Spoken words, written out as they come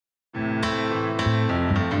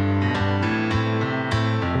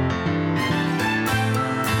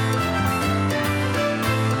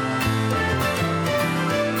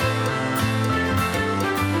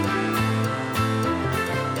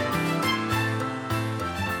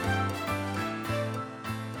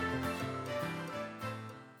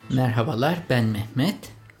Merhabalar, ben Mehmet.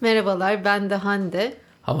 Merhabalar, ben de Hande.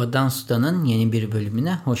 Havadan Sudan'ın yeni bir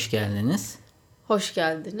bölümüne hoş geldiniz. Hoş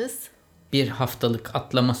geldiniz. Bir haftalık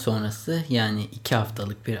atlama sonrası, yani 2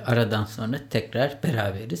 haftalık bir aradan sonra tekrar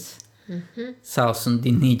beraberiz. Sağ olsun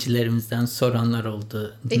dinleyicilerimizden soranlar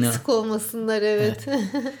oldu. Eksik olmasınlar, evet.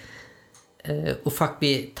 Ufak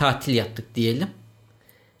bir tatil yaptık diyelim.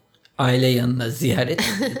 Aile yanına ziyaret.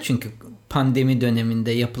 Çünkü pandemi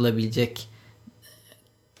döneminde yapılabilecek,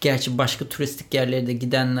 gerçi başka turistik yerlere de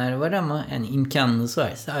gidenler var ama yani imkanınız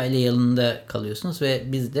varsa aile yanında kalıyorsunuz ve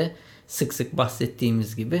biz de sık sık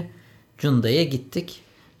bahsettiğimiz gibi Cunda'ya gittik.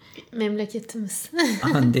 Memleketimiz.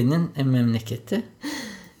 Hande'nin memleketi.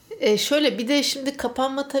 Şöyle bir de şimdi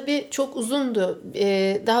kapanma tabii çok uzundu.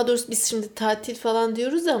 Daha doğrusu biz şimdi tatil falan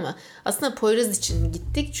diyoruz ama aslında Poyraz için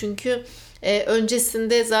gittik. Çünkü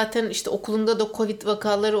öncesinde zaten işte okulunda da Covid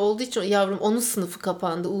vakaları olduğu için yavrum onun sınıfı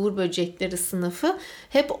kapandı. Uğur Böcekleri sınıfı.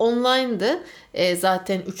 Hep online'dı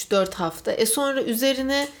zaten 3-4 hafta. Sonra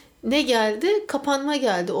üzerine ne geldi? Kapanma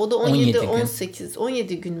geldi. O da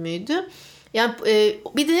 17 gün müydü? Yani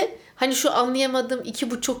bir de hani şu anlayamadığım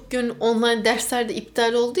 2,5 gün online dersler de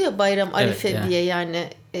iptal oldu ya Bayram Arife evet, diye yani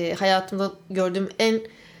hayatımda gördüğüm en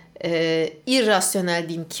irrasyonel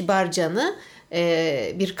diyeyim kibarcanı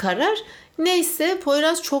bir karar. Neyse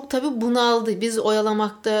Poyraz çok tabii bunaldı. Biz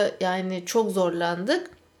oyalamakta yani çok zorlandık.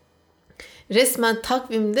 Resmen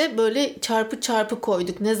takvimde böyle çarpı çarpı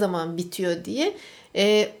koyduk ne zaman bitiyor diye.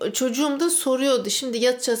 Çocuğum da soruyordu şimdi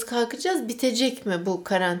yatacağız kalkacağız bitecek mi bu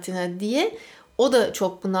karantina diye. O da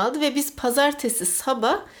çok bunaldı ve biz pazartesi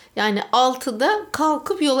sabah yani 6'da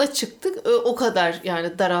kalkıp yola çıktık. O kadar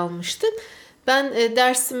yani daralmıştık. Ben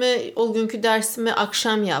o günkü dersimi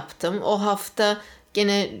akşam yaptım. O hafta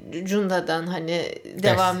gene Cunda'dan hani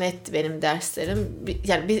devam etti benim derslerim.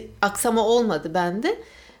 Yani bir aksama olmadı bende.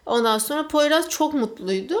 Ondan sonra Poyraz çok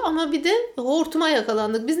mutluydu ama bir de hortuma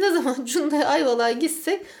yakalandık. Biz ne zaman Cunda'ya Ayvalık'a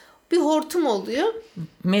gitsek bir hortum oluyor.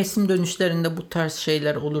 Mevsim dönüşlerinde bu tarz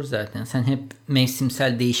şeyler olur zaten. Sen hep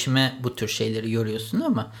mevsimsel değişime bu tür şeyleri yoruyorsun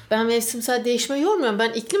ama. Ben mevsimsel değişime yormuyorum.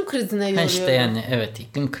 Ben iklim krizine yoruyorum. İşte yani evet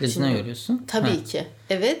iklim krizine yoruyorsun. Tabii ki.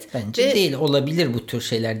 Evet. Bence değil. Olabilir bu tür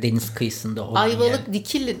şeyler deniz kıyısında olan Ayvalık yani.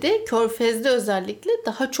 Dikili'de, Körfez'de özellikle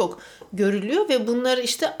daha çok görülüyor ve bunlar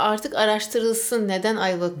işte artık araştırılsın neden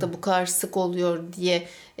Ayvalık'ta bu kadar sık oluyor diye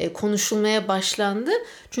konuşulmaya başlandı.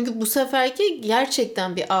 Çünkü bu seferki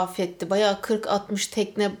gerçekten bir afetti. Bayağı 40-60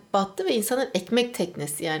 tekne battı ve insanın ekmek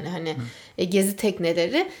teknesi yani hani gezi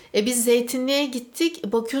tekneleri. Biz Zeytinli'ye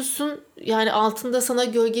gittik. Bakıyorsun yani altında sana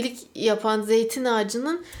gölgelik yapan zeytin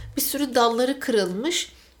ağacının bir sürü dalları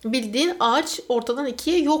kırılmış. Bildiğin ağaç ortadan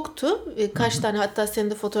ikiye yoktu. Kaç tane hatta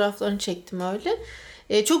senin de fotoğraflarını çektim öyle.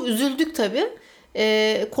 Çok üzüldük tabii.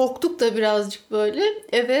 Korktuk da birazcık böyle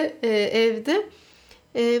evde.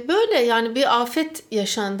 Böyle yani bir afet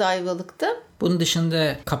yaşandı Ayvalık'ta. Bunun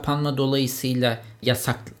dışında kapanma dolayısıyla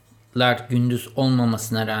yasaklar gündüz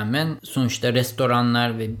olmamasına rağmen sonuçta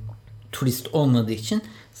restoranlar ve turist olmadığı için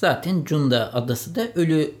zaten Cunda adası da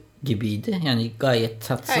ölü gibiydi. Yani gayet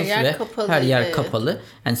tatsız ve her yer kapalı.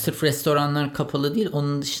 Yani sırf restoranlar kapalı değil,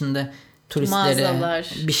 onun dışında turistlere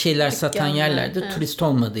mağazalar, bir şeyler satan yerlerde turist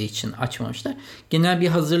olmadığı için açmamışlar. Genel bir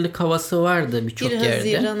hazırlık havası vardı birçok yerde.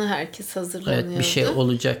 1 Haziran'a herkes hazırlanıyordu. Evet, bir şey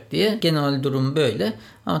olacak diye. Genel durum böyle.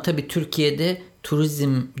 Ama tabii Türkiye'de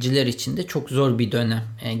turizmciler için de çok zor bir dönem.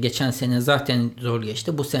 Geçen sene zaten zor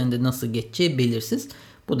geçti. Bu sene de nasıl geçeceği belirsiz.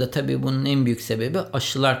 Bu da tabii bunun en büyük sebebi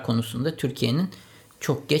aşılar konusunda Türkiye'nin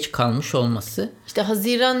çok geç kalmış olması. İşte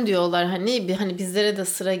Haziran diyorlar hani bizlere de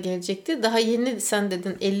sıra gelecekti. Daha yeni sen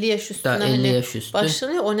dedin 50 yaş üstüne daha 50 yaş üstü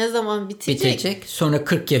başlanıyor. O ne zaman bitecek? Sonra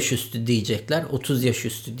 40 yaş üstü diyecekler. 30 yaş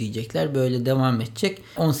üstü diyecekler. Böyle devam edecek.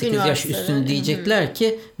 18 yaş üstünü diyecekler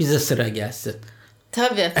ki bize sıra gelsin.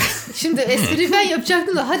 Tabii. Şimdi espri ben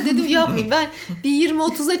yapacaktım da hadi dedim yapmayayım. Ben bir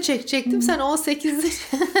 20-30'a çekecektim. Sen 18'de.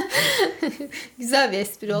 Güzel bir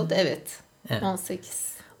espri oldu. Evet.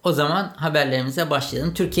 18. O zaman haberlerimize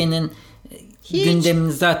başlayalım. Türkiye'nin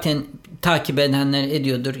gündemini zaten takip edenler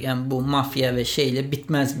ediyordur. Yani bu mafya ve şeyle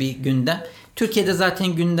bitmez bir gündem. Türkiye'de zaten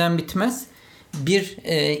gündem bitmez. Bir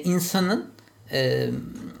insanın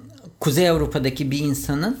Kuzey Avrupa'daki bir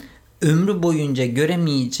insanın ömrü boyunca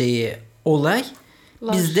göremeyeceği olay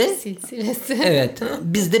bizde silsilesi. Evet.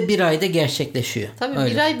 Bizde bir ayda gerçekleşiyor. Tabii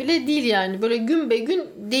öyle. Bir ay bile değil yani. Böyle gün be gün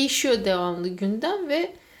değişiyor devamlı gündem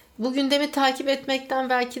ve bu gündemi takip etmekten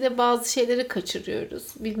belki de bazı şeyleri kaçırıyoruz.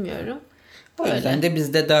 Bilmiyorum. O yüzden de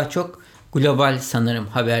biz de daha çok global sanırım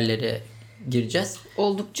haberlere gireceğiz.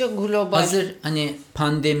 Oldukça global. Hazır hani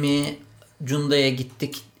pandemi, Cunda'ya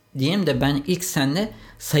gittik diyeyim de ben ilk seninle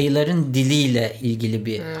sayıların diliyle ilgili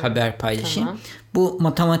bir haber paylaşayım. Tamam. Bu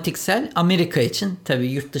matematiksel, Amerika için. Tabii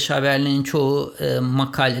yurt dışı haberlerin çoğu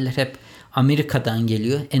makaleler hep Amerika'dan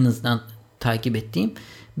geliyor. En azından takip ettiğim.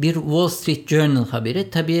 Bir Wall Street Journal haberi.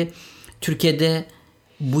 Tabii Türkiye'de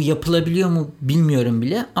bu yapılabiliyor mu bilmiyorum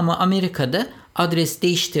bile. Ama Amerika'da adres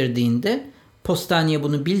değiştirdiğinde postaneye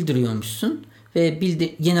bunu bildiriyormuşsun. Ve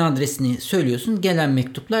yeni adresini söylüyorsun. Gelen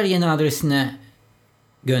mektuplar yeni adresine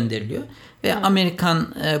gönderiliyor. Ve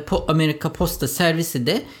Amerika Posta Servisi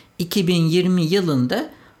de 2020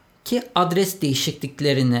 yılındaki adres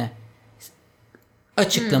değişikliklerini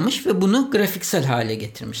açıklamış ve bunu grafiksel hale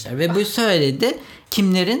getirmişler. Ve bu sayede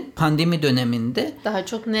kimlerin pandemi döneminde daha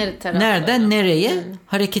çok nereden nereye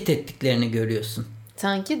hareket ettiklerini görüyorsun.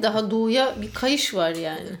 Sanki daha doğuya bir kayış var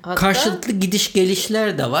yani. Hatta karşılıklı gidiş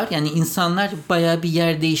gelişler de var. Yani insanlar bayağı bir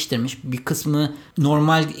yer değiştirmiş. Bir kısmı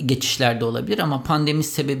normal geçişlerde olabilir ama pandemi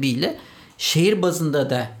sebebiyle şehir bazında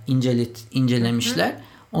da incelemişler.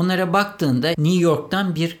 Onlara baktığında New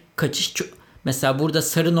York'tan bir kaçış, mesela burada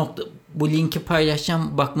sarı nokta, bu linki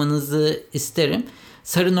paylaşacağım, bakmanızı isterim.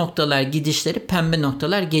 Sarı noktalar gidişleri, pembe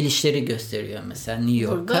noktalar gelişleri gösteriyor mesela New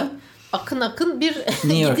York'a. Burada akın bir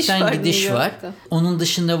New York'tan gidiş var. Onun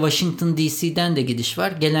dışında Washington DC'den de gidiş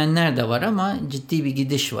var. Gelenler de var ama ciddi bir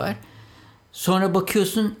gidiş var. Sonra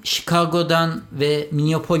bakıyorsun Chicago'dan ve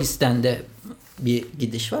Minneapolis'ten de bir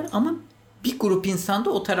gidiş var ama bir grup insan da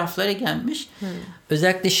o taraflara gelmiş.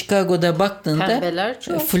 Özellikle Chicago'da baktığında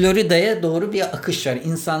Florida'ya doğru bir akış var.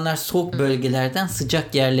 İnsanlar soğuk bölgelerden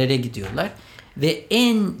sıcak yerlere gidiyorlar. Ve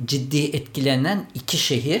en ciddi etkilenen iki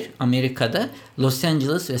şehir Amerika'da Los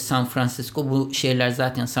Angeles ve San Francisco. Bu şehirler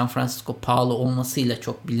zaten San Francisco pahalı olmasıyla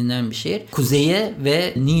çok bilinen bir şehir. Kuzeye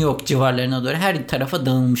ve New York civarlarına doğru her tarafa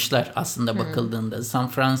dağılmışlar aslında bakıldığında. San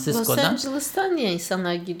Francisco'dan. Los Angeles'tan niye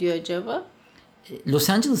insanlar gidiyor acaba? Los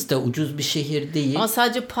Angeles da ucuz bir şehir değil. Ama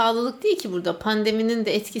sadece pahalılık değil ki burada. Pandeminin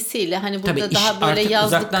de etkisiyle hani burada tabii daha böyle artık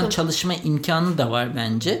yazlık uzaktan çalışma imkanı da var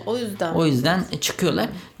bence. O yüzden çıkıyorlar.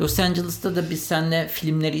 Los Angeles'ta da biz seninle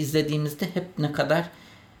filmleri izlediğimizde hep ne kadar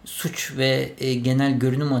suç ve genel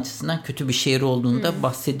görünüm açısından kötü bir şehir olduğunu da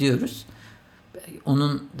bahsediyoruz.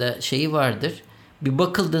 Onun da şeyi vardır. Bir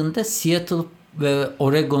bakıldığında Seattle ve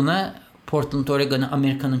Portland, Oregon'a,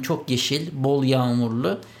 Amerika'nın çok yeşil, bol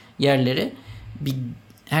yağmurlu yerleri,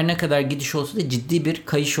 her ne kadar gidiş olsa da ciddi bir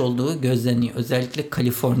kayış olduğu gözleniyor. Özellikle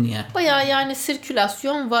Kaliforniya. Bayağı yani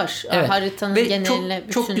sirkülasyon var. Evet. Haritanın ve geneline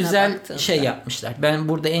çok güzel baktığında. şey yapmışlar. Ben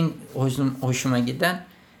burada en hoşuma giden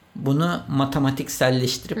bunu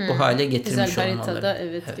matematikselleştirip bu hale getirmiş güzel olmaları. haritada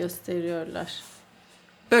evet gösteriyorlar.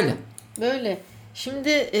 Böyle.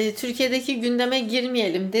 Şimdi Türkiye'deki gündeme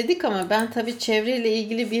girmeyelim dedik ama ben tabii çevreyle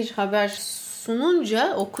ilgili bir haber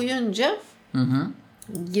okuyunca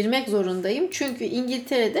girmek zorundayım. Çünkü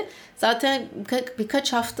İngiltere'de zaten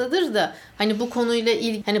birkaç haftadır da hani bu konuyla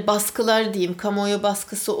ilgili hani baskılar diyeyim, kamuoyu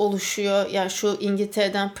baskısı oluşuyor. Ya şu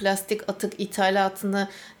İngiltere'den plastik atık ithalatını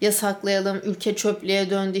yasaklayalım, ülke çöplüğe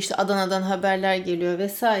döndü, işte Adana'dan haberler geliyor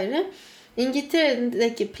vesaire.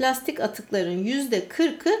 İngiltere'deki plastik atıkların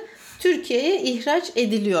 %40'ı Türkiye'ye ihraç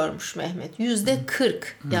ediliyormuş Mehmet. %40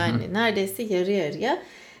 yani neredeyse yarı yarıya.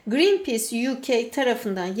 Greenpeace UK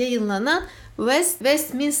tarafından yayınlanan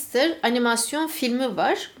Westminster animasyon filmi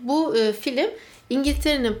var. Bu film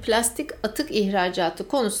İngiltere'nin plastik atık ihracatı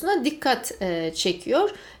konusuna dikkat çekiyor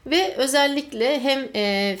ve özellikle hem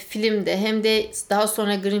filmde hem de daha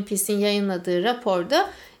sonra Greenpeace'in yayınladığı raporda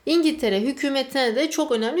İngiltere hükümetine de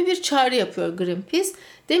çok önemli bir çağrı yapıyor Greenpeace.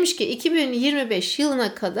 Demiş ki 2025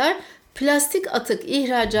 yılına kadar plastik atık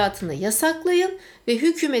ihracatını yasaklayın ve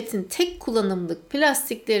hükümetin tek kullanımlık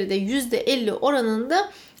plastikleri de %50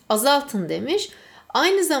 oranında azaltın demiş.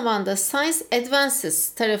 Aynı zamanda Science Advances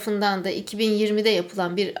tarafından da 2020'de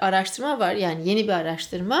yapılan bir araştırma var. Yani yeni bir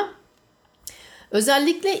araştırma.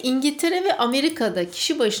 Özellikle İngiltere ve Amerika'da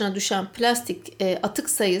kişi başına düşen plastik atık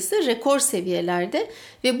sayısı rekor seviyelerde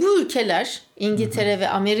ve bu ülkeler İngiltere ve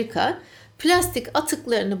Amerika plastik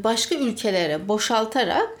atıklarını başka ülkelere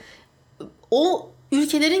boşaltarak o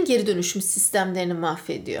ülkelerin geri dönüşüm sistemlerini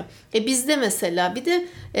mahvediyor. Bizde mesela bir de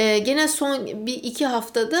gene son 1-2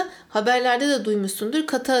 haftada haberlerde de duymuşsundur,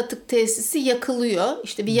 katı atık tesisi yakılıyor.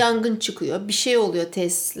 İşte bir yangın çıkıyor, bir şey oluyor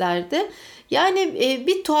tesislerde. Yani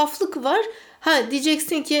bir tuhaflık var.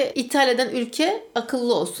 Diyeceksin ki ithal eden ülke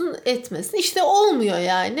akıllı olsun, etmesin. İşte olmuyor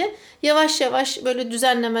yani. Yavaş yavaş böyle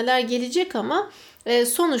düzenlemeler gelecek ama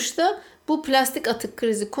sonuçta bu plastik atık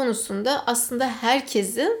krizi konusunda aslında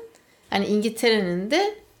herkesin, yani İngiltere'nin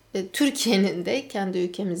de Türkiye'nin de kendi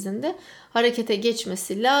ülkemizin de harekete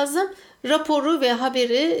geçmesi lazım. Raporu ve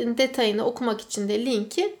haberi detayını okumak için de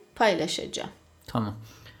linki paylaşacağım. Tamam.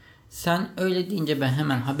 Sen öyle deyince ben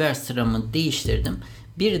hemen haber sıramı değiştirdim.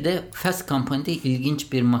 Bir de Fast Company'de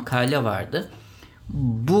ilginç bir makale vardı.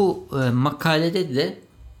 Bu makalede de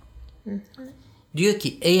diyor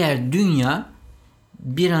ki eğer dünya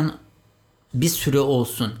bir süre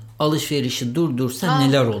olsun alışverişi durdursa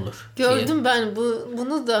neler olur? Gördüm diye. ben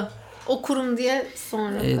bunu da okurum diye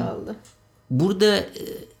sonra kaldı. Burada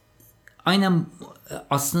aynen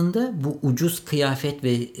aslında bu ucuz kıyafet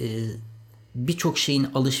ve birçok şeyin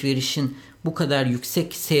alışverişin bu kadar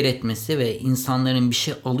yüksek seyretmesi ve insanların bir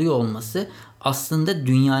şey alıyor olması aslında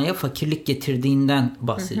dünyaya fakirlik getirdiğinden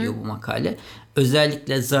bahsediyor bu makale.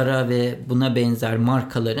 Özellikle Zara ve buna benzer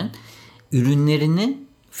markaların ürünlerinin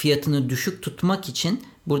fiyatını düşük tutmak için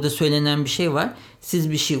burada söylenen bir şey var.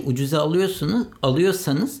 Siz bir şey ucuza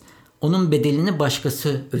alıyorsanız onun bedelini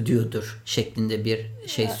başkası ödüyordur şeklinde bir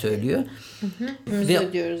şey söylüyor. Biz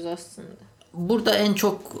ödüyoruz aslında. Burada en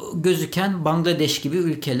çok gözüken Bangladeş gibi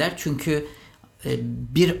ülkeler. Çünkü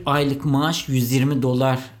bir aylık maaş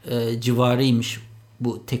 $120 civarıymış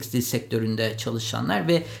bu tekstil sektöründe çalışanlar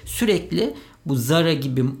ve sürekli bu Zara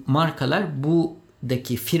gibi markalar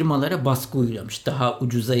buradaki firmalara baskı uygulamış. Daha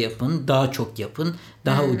ucuza yapın, daha çok yapın,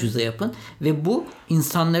 daha ucuza yapın ve bu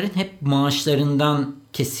insanların hep maaşlarından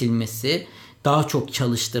kesilmesi, daha çok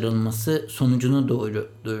çalıştırılması sonucunu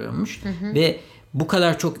doğuruyormuş. Ve bu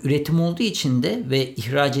kadar çok üretim olduğu için de ve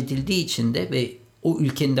ihraç edildiği için de ve o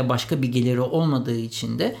ülkenin de başka bir geliri olmadığı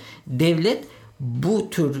için de devlet bu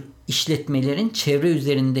tür işletmelerin çevre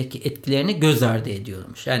üzerindeki etkilerini göz ardı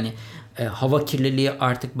ediyormuş. Yani hava kirliliği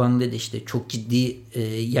artık Bangladeş'te çok ciddi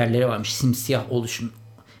yerlere varmış. Simsiyah oluşum.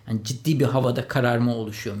 Yani ciddi bir havada kararma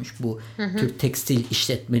oluşuyormuş bu tür tekstil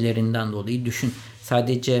işletmelerinden dolayı. Düşün,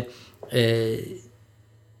 sadece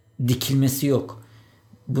dikilmesi yok.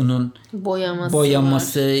 Bunun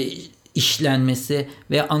boyaması, işlenmesi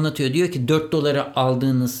ve anlatıyor. Diyor ki $4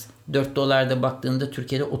 aldığınız, $4 baktığında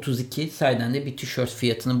Türkiye'de 32 sayeden de bir tişört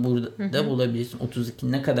fiyatını burada bulabilirsin.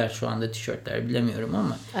 32 ne kadar şu anda tişörtler bilemiyorum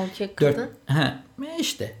ama. Erkek kadın.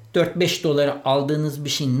 İşte $4-5 aldığınız bir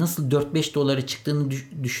şeyin nasıl $4-5 çıktığını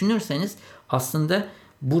düşünürseniz aslında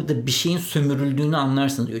burada bir şeyin sömürüldüğünü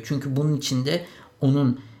anlarsınız diyor. Çünkü bunun içinde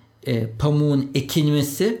onun pamuğun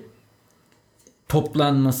ekilmesi,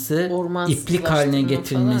 toplanması, iplik haline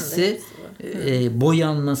getirilmesi,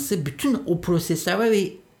 boyanması, bütün o prosesler var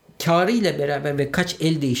ve karı ile beraber ve kaç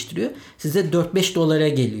el değiştiriyor size $4-5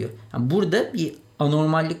 geliyor. Yani burada bir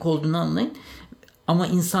anormallik olduğunu anlayın. Ama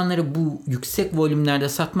insanları bu yüksek volümlerde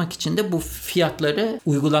satmak için de bu fiyatları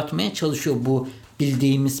uygulatmaya çalışıyor bu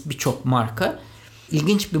bildiğimiz birçok marka.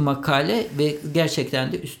 İlginç bir makale ve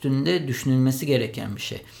gerçekten de üstünde düşünülmesi gereken bir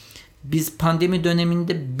şey. Biz pandemi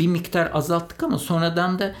döneminde bir miktar azalttık ama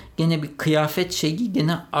sonradan da gene bir kıyafet şeyi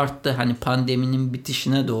gene arttı. Hani pandeminin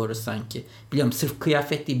bitişine doğru sanki. Biliyorum, sırf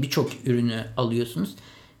kıyafet değil, birçok ürünü alıyorsunuz.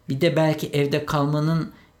 Bir de belki evde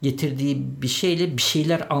kalmanın getirdiği bir şeyle bir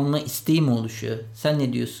şeyler alma isteği mi oluşuyor? Sen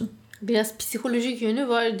ne diyorsun? Biraz psikolojik yönü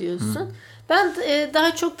var diyorsun. Ben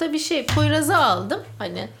daha çok da Poyraz'ı aldım.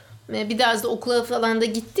 Hani bir daha da okula falan da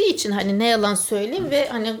gittiği için hani ne yalan söyleyeyim ve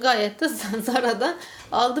hani gayet de Zara'da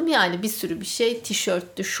aldım yani bir sürü bir şey.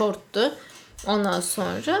 Tişörttü, şorttu. Ondan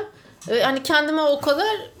sonra hani kendime o kadar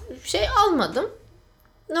şey almadım.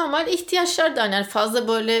 Normal ihtiyaçlar da hani fazla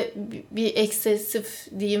böyle bir eksesif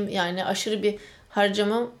diyeyim yani aşırı bir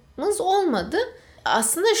harcamamız olmadı.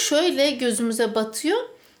 Aslında şöyle gözümüze batıyor.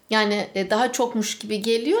 Yani daha çokmuş gibi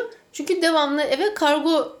geliyor. Çünkü devamlı eve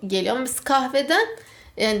kargo geliyor. Ama biz kahveden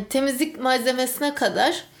yani temizlik malzemesine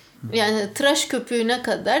kadar, yani tıraş köpüğüne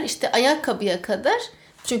kadar, işte ayakkabıya kadar.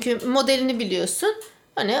 Çünkü modelini biliyorsun.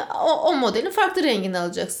 Hani o modelin farklı rengini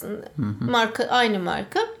alacaksın. Marka aynı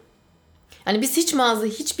marka. Yani biz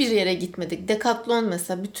hiçbir yere gitmedik. Decathlon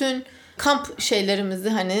mesela bütün kamp şeylerimizi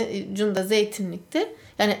hani Cunda Zeytinlik'te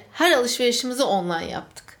yani her alışverişimizi online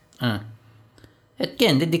yaptık. Evet,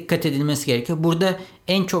 gene de dikkat edilmesi gerekiyor. Burada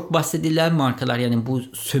en çok bahsedilen markalar yani bu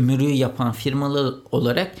sömürüyü yapan firmalar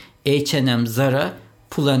olarak H&M, Zara,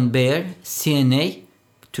 Pull&Bear, C&A,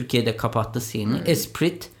 Türkiye'de kapattı C&A,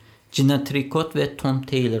 Esprit, Gina Tricot ve Tom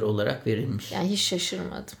Tailor olarak verilmiş. Yani hiç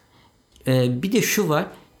şaşırmadım. Bir de şu var.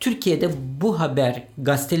 Türkiye'de bu haber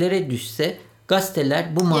gazetelere düşse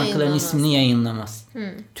gazeteler bu markaların ismini yayınlamaz.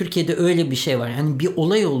 Türkiye'de öyle bir şey var. Yani bir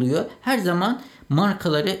olay oluyor. Her zaman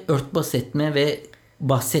markaları örtbas etme ve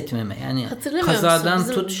bahsetmeme. Yani kazadan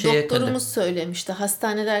tut şeye kadar. Doktorumuz söylemişti.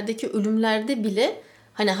 Hastanelerdeki ölümlerde bile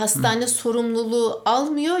hani hastane sorumluluğu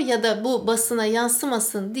almıyor ya da bu basına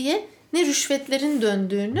yansımasın diye ne rüşvetlerin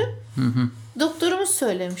döndüğünü doktorumuz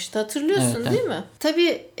söylemişti. Hatırlıyorsun değil mi?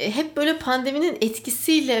 Tabii hep böyle pandeminin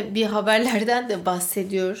etkisiyle bir haberlerden de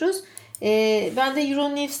bahsediyoruz. Ben de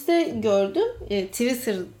Euronews'te gördüm.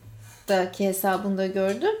 Twitter'daki hesabında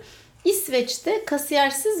gördüm. İsveç'te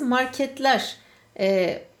kasiyersiz marketler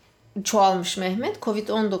çoğalmış Mehmet.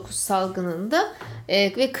 Covid-19 salgınında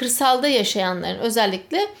ve kırsalda yaşayanların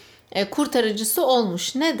özellikle kurtarıcısı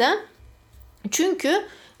olmuş. Neden? Çünkü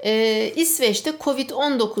İsveç'te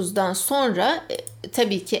Covid-19'dan sonra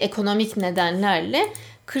tabii ki ekonomik nedenlerle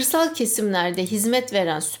kırsal kesimlerde hizmet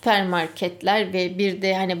veren süpermarketler ve bir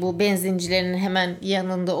de hani bu benzincilerin hemen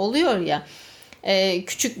yanında oluyor ya,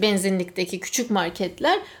 küçük benzinlikteki küçük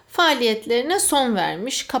marketler faaliyetlerine son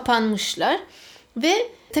vermiş, kapanmışlar ve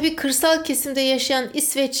tabii kırsal kesimde yaşayan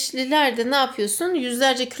İsveçliler de ne yapıyorsun?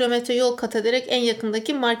 Yüzlerce kilometre yol kat ederek en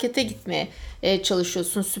yakındaki markete gitmeye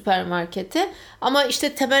çalışıyorsun, süpermarkete. Ama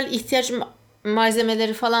işte temel ihtiyaç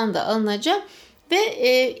malzemeleri falan da alınacak ve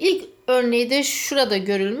ilk örneği de şurada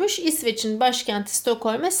görülmüş. İsveç'in başkenti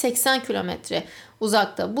Stockholm'e 80 kilometre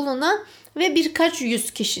uzakta bulunan ve birkaç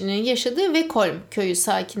yüz kişinin yaşadığı Vekolm köyü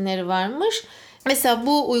sakinleri varmış. Mesela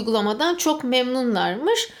bu uygulamadan çok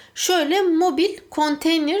memnunlarmış. Şöyle mobil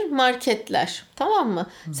konteyner marketler, tamam mı?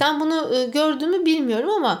 Sen bunu gördün mü bilmiyorum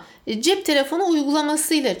ama cep telefonu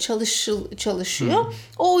uygulamasıyla çalışıyor.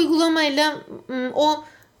 O uygulamayla o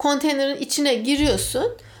konteynerin içine giriyorsun.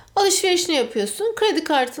 Alışverişini yapıyorsun. Kredi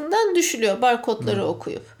kartından düşülüyor barkodları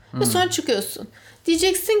okuyup. Ve sonra çıkıyorsun.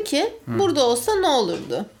 Diyeceksin ki burada olsa ne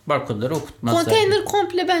olurdu? Barkodları okutmaz. Konteyner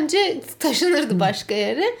komple bence taşınırdı başka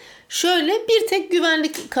yere. Şöyle bir tek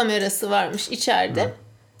güvenlik kamerası varmış içeride.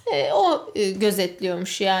 O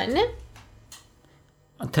gözetliyormuş yani.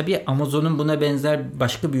 Tabii Amazon'un buna benzer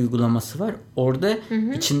başka bir uygulaması var. Orada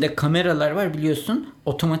içinde kameralar var biliyorsun.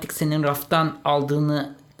 Otomatik senin raftan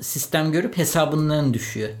aldığını sistem görüp hesabından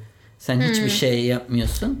düşüyor. Sen hiçbir şey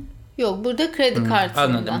yapmıyorsun. Yok, burada kredi kartından.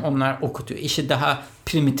 Anladım. Onlar okutuyor. İşi daha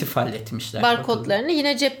primitif halletmişler. Barkodlarını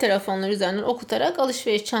yine cep telefonları üzerinden okutarak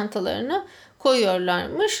alışveriş çantalarına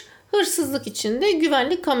koyuyorlarmış. Hırsızlık için de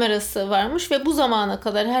güvenlik kamerası varmış ve bu zamana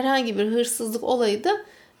kadar herhangi bir hırsızlık olayı da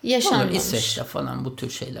yaşanmamış. İsveç'te falan bu tür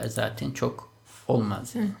şeyler zaten çok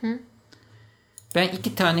olmaz. Yani. Ben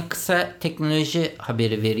 2 tane kısa teknoloji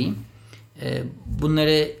haberi vereyim.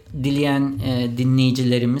 Bunları dileyen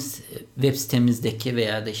dinleyicilerimiz web sitemizdeki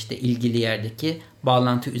veya da işte ilgili yerdeki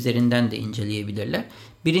bağlantı üzerinden de inceleyebilirler.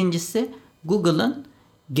 Birincisi Google'ın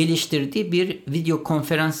geliştirdiği bir video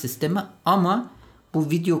konferans sistemi ama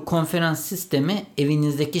bu video konferans sistemi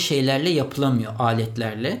evinizdeki şeylerle yapılamıyor,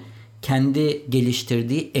 aletlerle. Kendi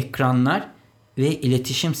geliştirdiği ekranlar ve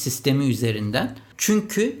iletişim sistemi üzerinden.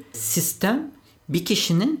 Çünkü sistem bir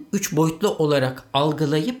kişinin 3 boyutlu olarak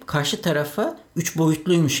algılayıp karşı tarafa 3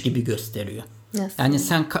 boyutluymuş gibi gösteriyor. Nasıl? Yani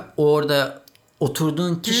sen orada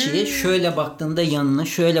oturduğun kişiye şöyle baktığında yanına,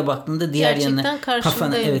 şöyle baktığında diğer yanına,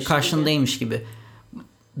 kafana karşındaymış gibi.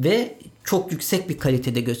 Ve çok yüksek bir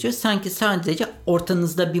kalitede gösteriyor. Sanki sadece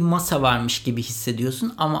ortanızda bir masa varmış gibi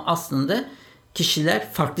hissediyorsun ama aslında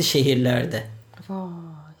kişiler farklı şehirlerde. Vay.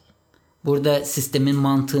 Burada sistemin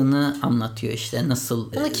mantığını anlatıyor işte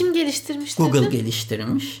nasıl. Bunu kim geliştirmiş? Google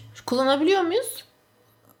geliştirmiş. Kullanabiliyor muyuz?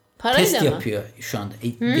 Parayla Test yapıyor şu anda.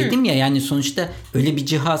 Dedim ya yani sonuçta öyle bir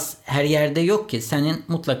cihaz her yerde yok ki. Senin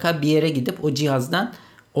mutlaka bir yere gidip o cihazdan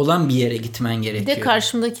olan bir yere gitmen gerekiyor. Bir de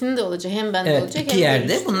karşımdakinin de olacak. Hem bende olacak. İki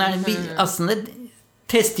yerde. Bunlar bir aslında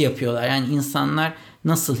test yapıyorlar. Yani insanlar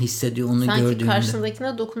nasıl hissediyor onu sanki gördüğünde. Sanki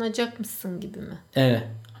karşındakine dokunacakmışsın gibi mi? Evet.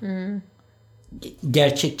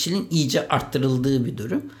 Gerçekçiliğin iyice arttırıldığı bir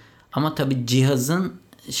durum. Ama tabii cihazın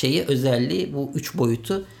özelliği bu 3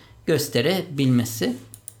 boyutu gösterebilmesi.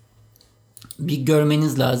 Bir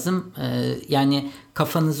görmeniz lazım. Yani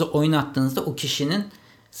kafanızı oynattığınızda o kişinin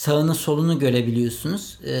sağını solunu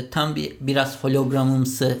görebiliyorsunuz. Tam biraz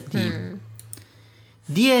hologramımsı diyeyim.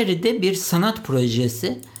 Diğeri de bir sanat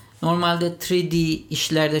projesi. Normalde 3D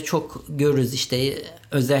işlerde çok görürüz işte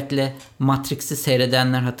özellikle Matrix'i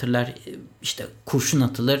seyredenler hatırlar. İşte kurşun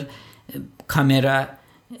atılır. Kamera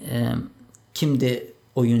kimdi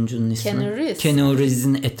oyuncunun ismi? Keanu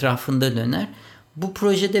Reeves'in etrafında döner. Bu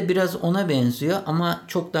projede biraz ona benziyor ama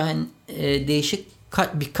çok daha değişik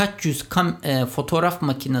birkaç yüz fotoğraf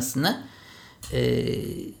makinesine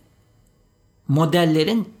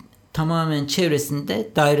modellerin tamamen çevresinde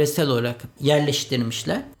dairesel olarak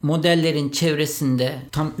yerleştirmişler. Modellerin çevresinde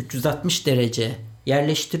tam 360 derece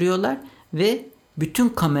yerleştiriyorlar ve bütün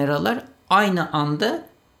kameralar aynı anda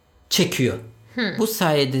çekiyor. Bu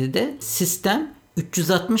sayede de sistem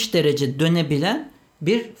 360 derece dönebilen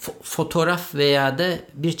bir fotoğraf veya da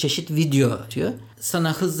bir çeşit video atıyor.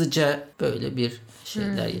 Sana hızlıca böyle bir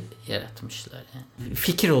şeyler yaratmışlar. Yani.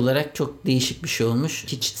 Fikir olarak çok değişik bir şey olmuş.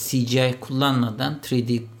 Hiç CGI kullanmadan,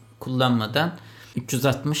 3D kullanmadan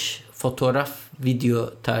 360 fotoğraf,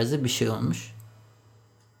 video tarzı bir şey olmuş.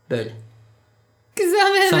 Böyle.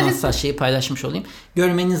 Güzel bir Sanatsal şeyi paylaşmış olayım.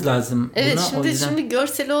 Görmeniz lazım evet, bunu. şimdi, O yüzden... şimdi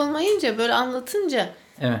görseli olmayınca böyle anlatınca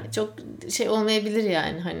evet. çok şey olmayabilir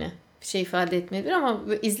yani hani bir şey ifade etmeyebilir ama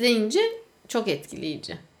izleyince çok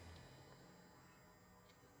etkileyici.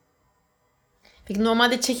 Peki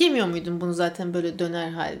normalde çekemiyor muydun bunu zaten böyle döner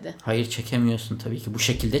halde? Hayır, çekemiyorsun tabii ki. Bu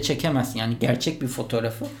şekilde çekemezsin. Yani gerçek bir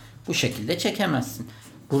fotoğrafı bu şekilde çekemezsin.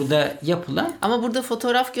 Burada yapılan... Ama burada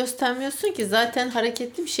fotoğraf göstermiyorsun ki zaten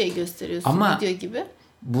hareketli bir şey gösteriyorsun ama video gibi.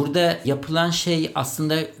 Burada yapılan şey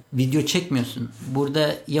aslında video çekmiyorsun.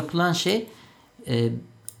 Burada yapılan şey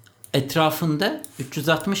etrafında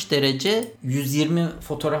 360 derece 120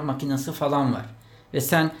 fotoğraf makinesi falan var. Ve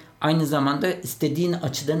sen aynı zamanda istediğin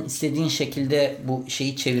açıdan istediğin şekilde bu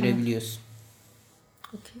şeyi çevirebiliyorsun.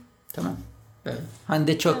 Okay. Tamam. Böyle.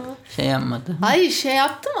 Hande çok şey yapmadı. Hayır, şey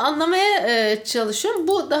yaptım, anlamaya çalışıyorum.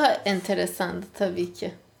 Bu daha enteresandı tabii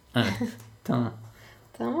ki. Evet. Tamam.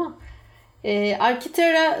 Tamam.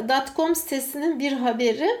 Arkitera.com sitesinin bir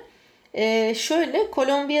haberi. Şöyle,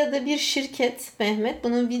 Kolombiya'da bir şirket, Mehmet,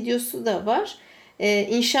 bunun videosu da var.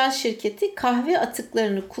 İnşaat şirketi kahve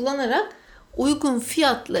atıklarını kullanarak uygun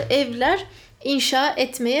fiyatlı evler inşa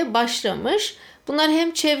etmeye başlamış. Bunlar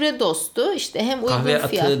hem çevre dostu, işte hem uygun fiyatlı.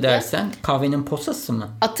 fiyatlı. Kahve atığı dersen kahvenin posası mı?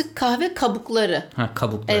 Atık kahve kabukları.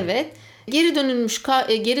 Kabukları. Evet. Geri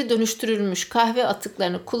dönüştürülmüş kahve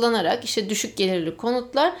atıklarını kullanarak işte düşük gelirli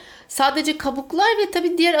konutlar, sadece kabuklar ve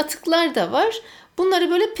tabii diğer atıklar da var. Bunları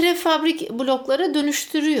böyle prefabrik bloklara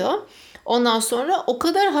dönüştürüyor. Ondan sonra o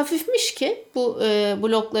kadar hafifmiş ki bu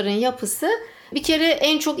blokların yapısı, bir kere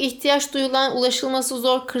en çok ihtiyaç duyulan, ulaşılması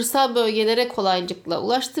zor kırsal bölgelere kolaylıkla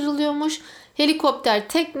ulaştırılıyormuş. Helikopter,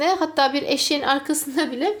 tekne, hatta bir eşeğin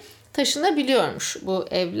arkasında bile taşınabiliyormuş bu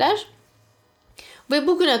evler. Ve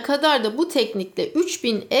bugüne kadar da bu teknikle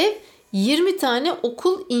 3000 ev, 20 tane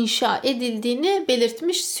okul inşa edildiğini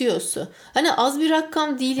belirtmiş CEO'su. Hani az bir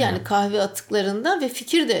rakam değil yani kahve atıklarında ve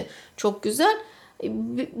fikir de çok güzel.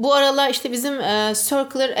 Bu aralar işte bizim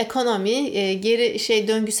Circular Economy,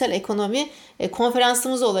 döngüsel ekonomi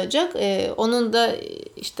konferansımız olacak. Onun da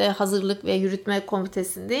işte hazırlık ve yürütme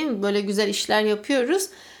komitesindeyim. Böyle güzel işler yapıyoruz.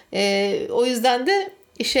 O yüzden de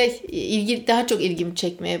daha çok ilgimi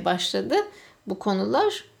çekmeye başladı bu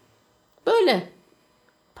konular. Böyle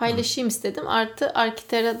paylaşayım istedim. Artı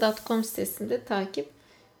arkitera.com sitesinde takip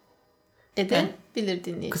edebilir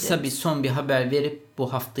dinleyicilerimiz. Kısa son bir haber verip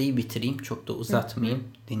bu haftayı bitireyim. Çok da uzatmayayım.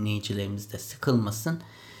 Dinleyicilerimiz de sıkılmasın.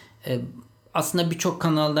 Aslında birçok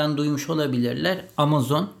kanaldan duymuş olabilirler.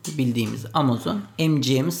 Amazon, bildiğimiz Amazon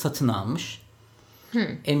MGM'i satın almış.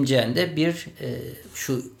 MGM'de bir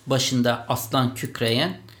şu başında aslan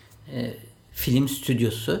kükreyen film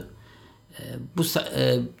stüdyosu. Bu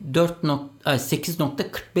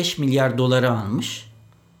 8.45 milyar dolara almış.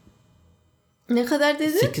 Ne kadar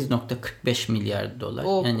dedi? 8.45 milyar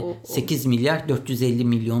dolar. Yani 8 milyar 450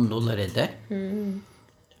 milyon dolar eder.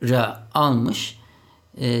 Almış.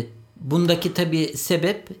 Bundaki tabii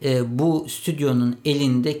sebep bu stüdyonun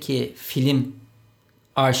elindeki film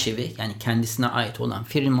arşivi, yani kendisine ait olan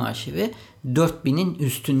film arşivi 4000'in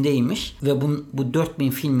üstündeymiş ve bu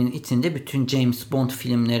 4000 filmin içinde bütün James Bond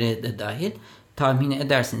filmleri de dahil. Tahmin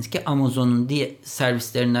edersiniz ki Amazon'un diğer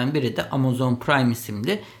servislerinden biri de Amazon Prime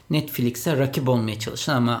isimli, Netflix'e rakip olmaya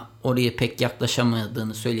çalışan ama oraya pek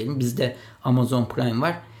yaklaşamadığını söyleyelim. Bizde Amazon Prime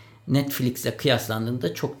var. Netflix'le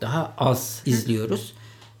kıyaslandığında çok daha az izliyoruz.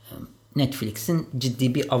 Netflix'in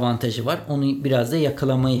ciddi bir avantajı var. Onu biraz da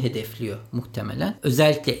yakalamayı hedefliyor muhtemelen.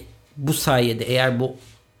 Özellikle bu sayede eğer bu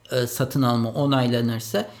satın alma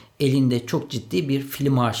onaylanırsa elinde çok ciddi bir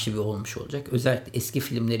film arşivi olmuş olacak. Özellikle eski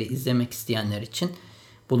filmleri izlemek isteyenler için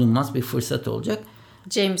bulunmaz bir fırsat olacak.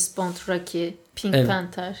 James Bond, Rocky, Pink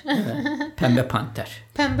Panther. Evet. Pembe Panter.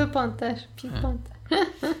 Pembe Panter, Pink Panther.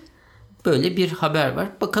 Böyle bir haber var.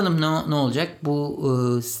 Bakalım ne olacak?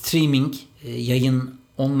 Bu streaming,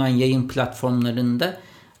 online yayın platformlarında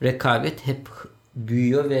rekabet hep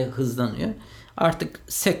büyüyor ve hızlanıyor. Artık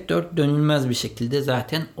sektör dönülmez bir şekilde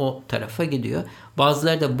zaten o tarafa gidiyor.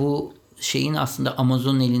 Bazıları da bu şeyin aslında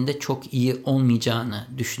Amazon'un elinde çok iyi olmayacağını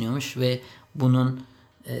düşünüyormuş ve bunun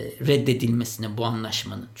reddedilmesine, bu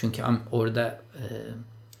anlaşmanın. Çünkü orada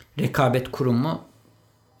rekabet kurumu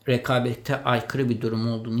rekabete aykırı bir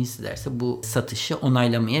durum olduğunu hissederse bu satışı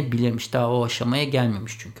onaylamayabilirmiş. Daha o aşamaya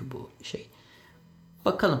gelmemiş çünkü bu şey.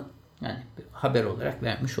 Bakalım. Yani haber olarak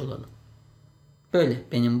vermiş olalım. Böyle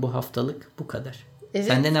benim bu haftalık bu kadar. Evet.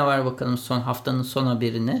 Sende ne var bakalım haftanın son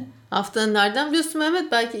haberini? Haftanın nereden biliyorsun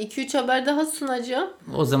Mehmet? Belki 2-3 haber daha sunacağım.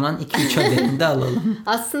 O zaman 2-3 haberini de alalım.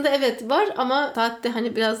 Aslında evet var ama saatte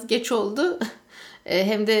hani biraz geç oldu.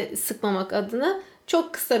 hem de sıkmamak adına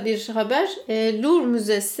çok kısa bir haber. Louvre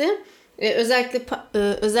Müzesi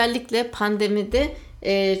özellikle pandemide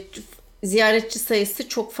ziyaretçi sayısı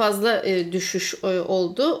çok fazla düşüş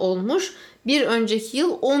olmuş. Bir önceki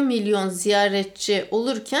yıl 10 milyon ziyaretçi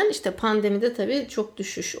olurken işte pandemide tabii çok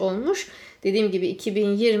düşüş olmuş. Dediğim gibi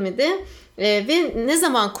 2020'de ve ne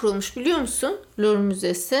zaman kurulmuş biliyor musun Louvre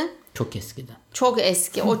Müzesi? Çok eskiden. Çok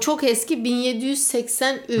eski. O çok eski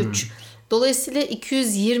 1783. Dolayısıyla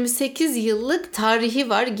 228 yıllık tarihi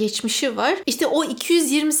var, geçmişi var. İşte o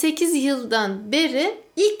 228 yıldan beri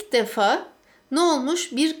ilk defa ne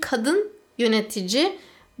olmuş? Bir kadın yönetici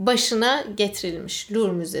başına getirilmiş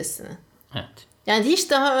Louvre Müzesi'ne. Evet. Yani hiç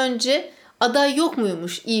daha önce aday yok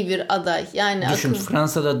muymuş iyi bir aday? Yani düşün,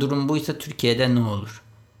 Fransa'da durum buysa Türkiye'de ne olur?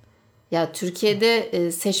 Ya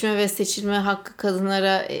Türkiye'de seçme ve seçilme hakkı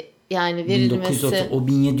kadınlara yani verilmesi. 1930, o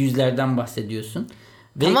 1700'lerden bahsediyorsun.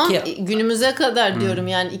 Tamam günümüze kadar diyorum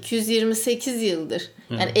yani 228 yıldır.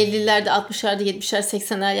 Yani 50'lerde, 60'larda, 70'ler,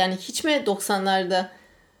 80'ler yani hiç mi 90'larda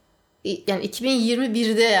yani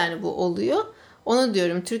 2021'de yani bu oluyor. Onu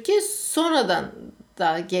diyorum Türkiye sonradan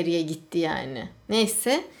daha geriye gitti yani.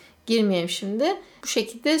 Neyse girmeyeyim şimdi. Bu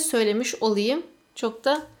şekilde söylemiş olayım. Çok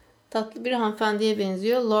da tatlı bir hanımefendiye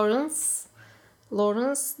benziyor.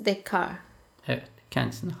 Lawrence Descartes. Evet.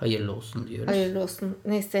 Kendisine hayırlı olsun diyoruz. Hayırlı olsun.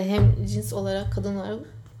 Neyse hem cins olarak kadın olarak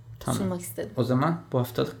sunmak istedim. O zaman bu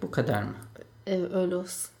haftalık bu kadar mı? Evet öyle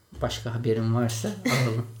olsun. Başka haberin varsa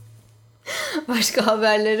alalım. Başka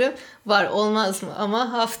haberlerim var olmaz mı?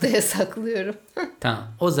 Ama haftaya saklıyorum. Tamam.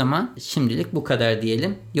 O zaman şimdilik bu kadar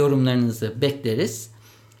diyelim. Yorumlarınızı bekleriz.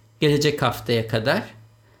 Gelecek haftaya kadar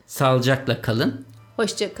sağlıcakla kalın.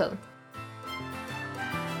 Hoşça kalın.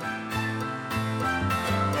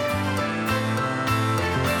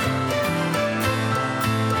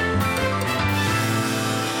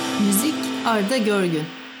 Müzik Arda Görgün.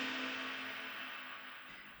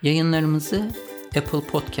 Yayınlarımızı Apple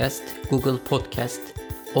Podcast, Google Podcast,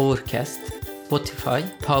 Overcast, Spotify,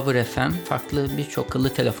 Power FM farklı birçok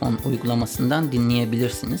akıllı telefon uygulamasından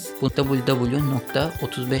dinleyebilirsiniz. Bu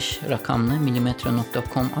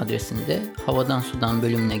www.35rakamlı-mm.com adresinde Havadan Sudan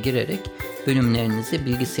bölümüne girerek bölümlerinizi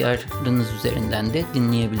bilgisayarınız üzerinden de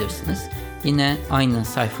dinleyebilirsiniz. Yine aynı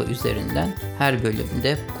sayfa üzerinden her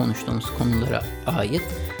bölümde konuştuğumuz konulara ait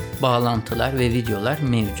bağlantılar ve videolar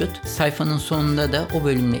mevcut. Sayfanın sonunda da o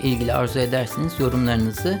bölümle ilgili arzu ederseniz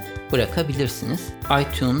yorumlarınızı bırakabilirsiniz.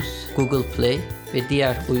 iTunes, Google Play ve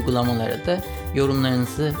diğer uygulamalara da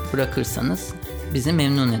yorumlarınızı bırakırsanız bizi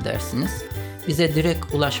memnun edersiniz. Bize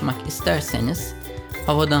direkt ulaşmak isterseniz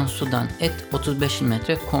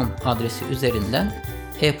havadansudan@35mm.com adresi üzerinden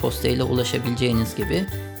e-posta ile ulaşabileceğiniz gibi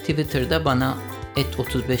Twitter'da bana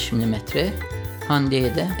 @35mm,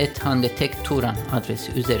 Hande'ye de @handetekturan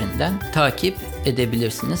adresi üzerinden takip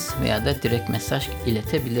edebilirsiniz veya da direkt mesaj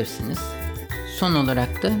iletebilirsiniz. Son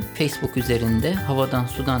olarak da Facebook üzerinde Havadan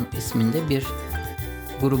Sudan isminde bir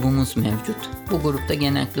grubumuz mevcut. Bu grupta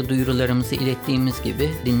genellikle duyurularımızı ilettiğimiz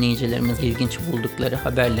gibi dinleyicilerimiz ilginç buldukları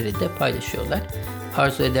haberleri de paylaşıyorlar.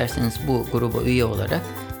 Arzu ederseniz bu gruba üye olarak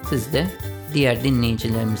siz de diğer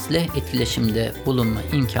dinleyicilerimizle etkileşimde bulunma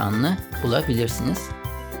imkanını bulabilirsiniz.